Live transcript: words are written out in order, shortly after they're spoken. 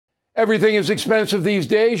Everything is expensive these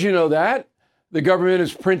days, you know that. The government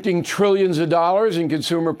is printing trillions of dollars and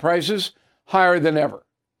consumer prices higher than ever.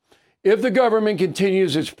 If the government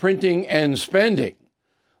continues its printing and spending,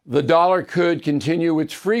 the dollar could continue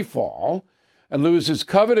its free fall and lose its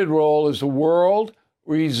coveted role as the world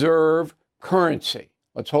reserve currency.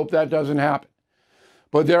 Let's hope that doesn't happen.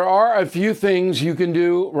 But there are a few things you can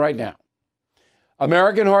do right now.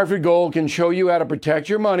 American Hartford Gold can show you how to protect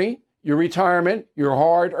your money, your retirement, your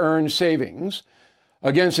hard-earned savings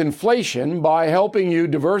against inflation by helping you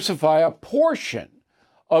diversify a portion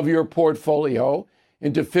of your portfolio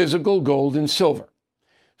into physical gold and silver.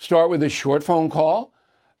 Start with a short phone call,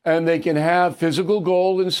 and they can have physical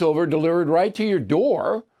gold and silver delivered right to your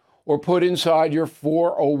door or put inside your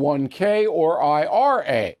 401k or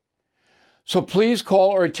IRA. So please call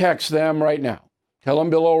or text them right now. Tell them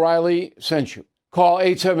Bill O'Reilly sent you. Call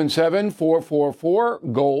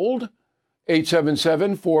 877-444-GOLD,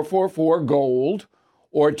 877-444-GOLD,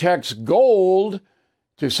 or text GOLD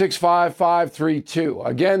to 65532.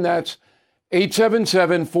 Again, that's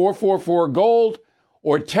 877-444-GOLD,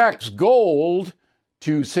 or text GOLD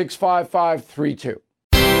to 65532.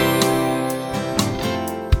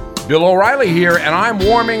 Bill O'Reilly here, and I'm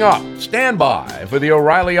warming up. Stand by for the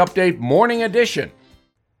O'Reilly Update Morning Edition.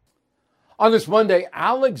 On this Monday,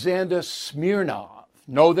 Alexander Smirnov.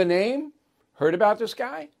 Know the name? Heard about this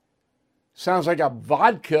guy? Sounds like a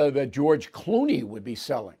vodka that George Clooney would be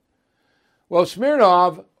selling. Well,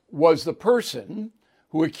 Smirnov was the person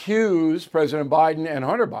who accused President Biden and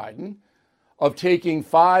Hunter Biden of taking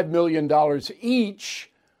 $5 million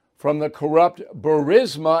each from the corrupt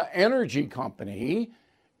Burisma Energy Company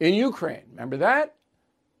in Ukraine. Remember that?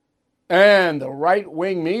 And the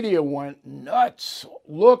right-wing media went nuts.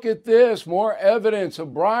 Look at this, more evidence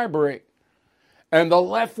of bribery. And the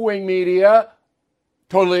left-wing media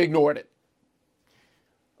totally ignored it.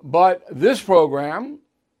 But this program,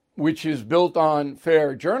 which is built on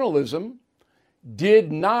fair journalism,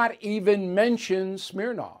 did not even mention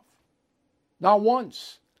Smirnov. Not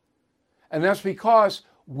once. And that's because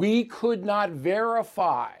we could not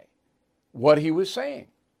verify what he was saying.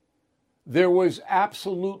 There was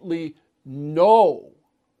absolutely no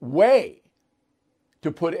way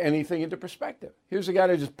to put anything into perspective. Here's a guy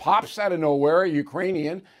that just pops out of nowhere, a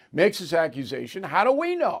Ukrainian, makes this accusation. How do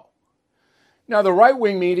we know? Now, the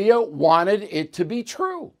right-wing media wanted it to be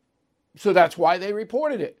true, so that's why they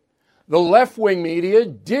reported it. The left-wing media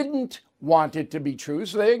didn't want it to be true,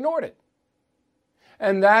 so they ignored it.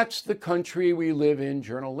 And that's the country we live in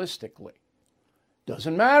journalistically.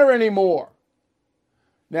 Doesn't matter anymore.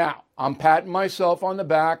 Now, I'm patting myself on the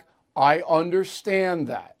back. I understand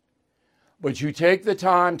that. But you take the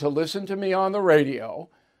time to listen to me on the radio,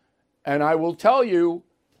 and I will tell you,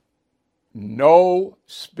 no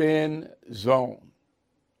spin zone.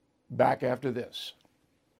 Back after this.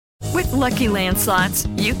 With Lucky Land Slots,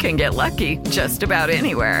 you can get lucky just about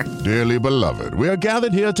anywhere. Dearly beloved, we are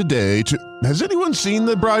gathered here today to... Has anyone seen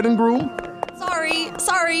the bride and groom?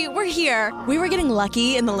 Sorry, we're here. We were getting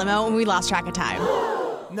lucky in the limo and we lost track of time.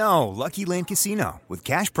 No, Lucky Land Casino, with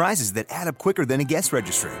cash prizes that add up quicker than a guest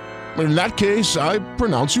registry. In that case, I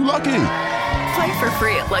pronounce you lucky. Play for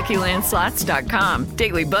free at LuckyLandSlots.com.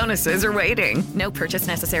 Daily bonuses are waiting. No purchase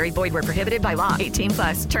necessary. Void where prohibited by law.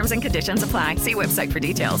 18+. Terms and conditions apply. See website for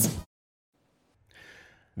details.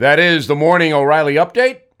 That is the Morning O'Reilly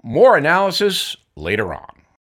Update. More analysis later on.